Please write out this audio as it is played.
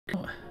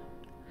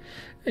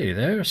Hey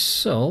there,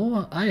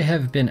 so I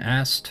have been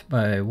asked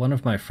by one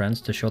of my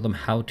friends to show them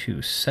how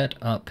to set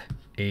up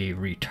a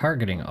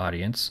retargeting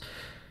audience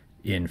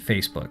in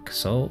Facebook.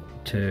 So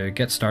to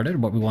get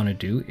started, what we want to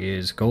do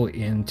is go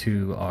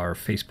into our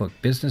Facebook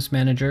Business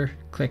Manager,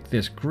 click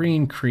this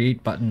green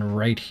Create button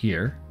right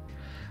here,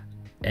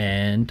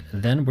 and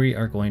then we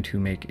are going to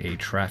make a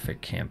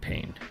traffic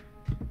campaign.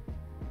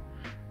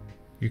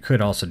 You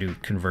could also do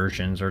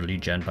conversions or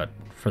lead gen, but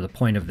for the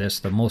point of this,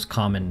 the most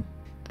common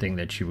thing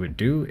that you would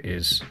do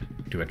is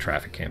do a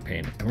traffic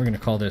campaign. And we're going to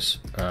call this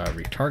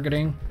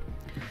retargeting,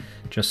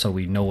 just so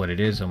we know what it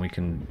is and we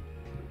can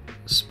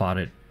spot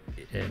it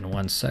in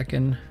 1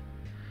 second.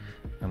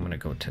 I'm going to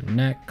go to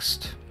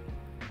next.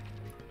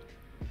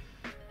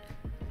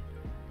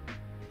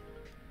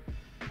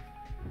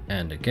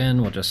 And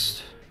again, we'll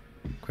just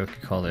quickly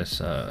call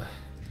this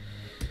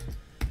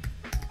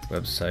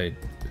website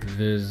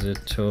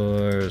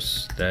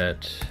visitors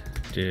that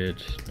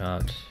did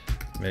not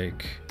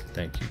make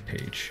thank you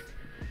page.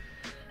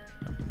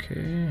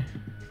 Okay,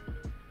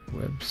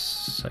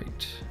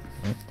 website.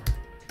 Oh.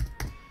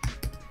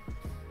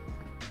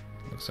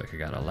 Looks like I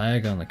got a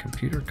lag on the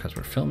computer because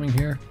we're filming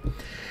here.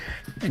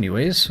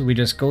 Anyways, we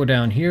just go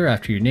down here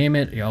after you name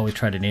it. You always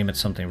try to name it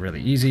something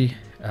really easy.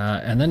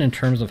 And then in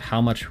terms of how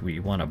much we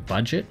want to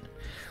budget,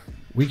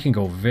 we can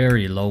go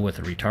very low with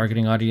a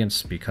retargeting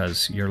audience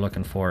because you're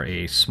looking for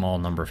a small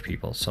number of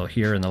people. So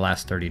here in the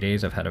last 30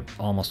 days, I've had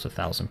almost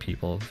 1,000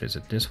 people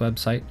visit this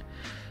website.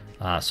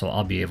 So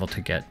I'll be able to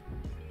get,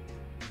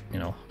 you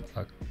know,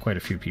 quite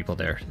a few people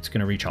there. It's going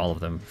to reach all of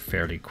them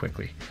fairly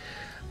quickly.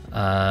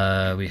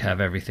 We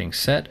have everything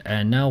set.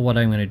 And now what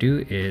I'm going to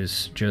do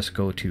is just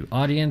go to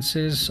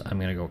audiences. I'm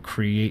going to go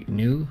create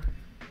new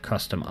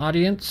custom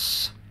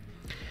audience.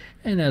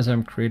 And as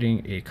I'm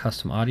creating a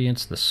custom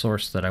audience, the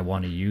source that I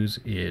want to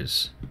use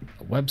is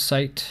a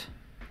website.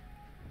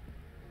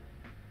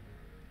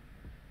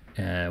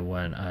 And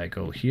when I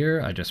go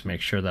here, I just make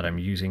sure that I'm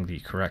using the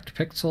correct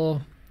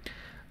pixel.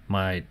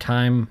 My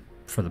time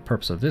for the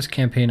purpose of this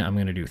campaign, I'm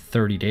going to do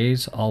 30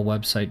 days, all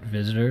website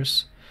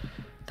visitors.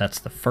 That's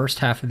the first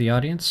half of the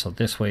audience. So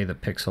this way the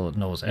pixel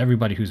knows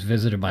everybody who's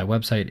visited my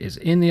website is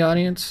in the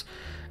audience.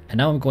 And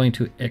now I'm going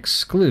to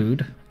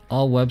exclude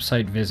all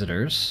website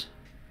visitors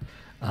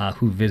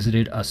who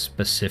visited a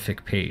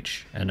specific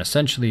page. And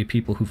essentially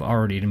people who've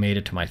already made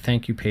it to my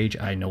thank you page,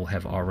 I know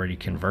have already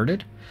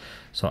converted.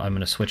 So I'm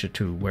going to switch it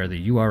to where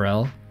the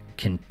URL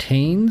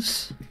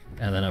contains,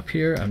 and then up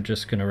here, I'm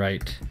just going to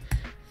write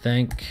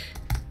thank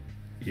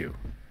you,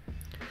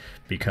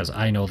 because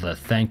I know the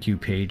thank you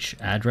page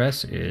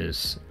address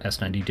is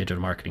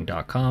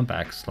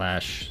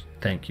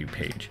s9ddigitalmarketing.com/thank you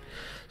page.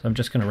 So I'm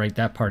just going to write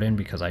that part in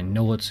because I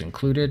know it's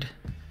included.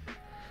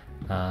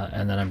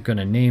 And then I'm going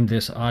to name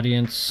this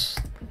audience.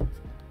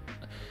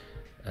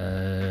 What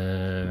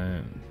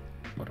are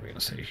we going to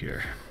say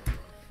here?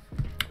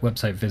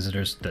 Website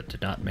visitors that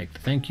did not make the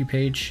thank you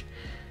page.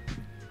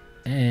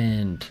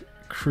 And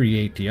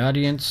create the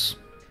audience.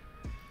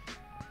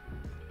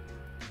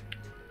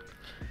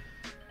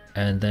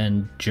 And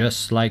then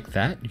just like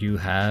that, you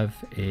have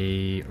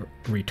a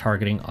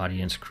retargeting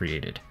audience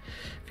created.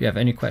 If you have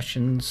any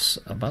questions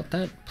about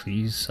that,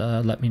 please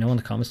let me know in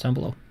the comments down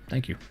below.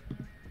 Thank you.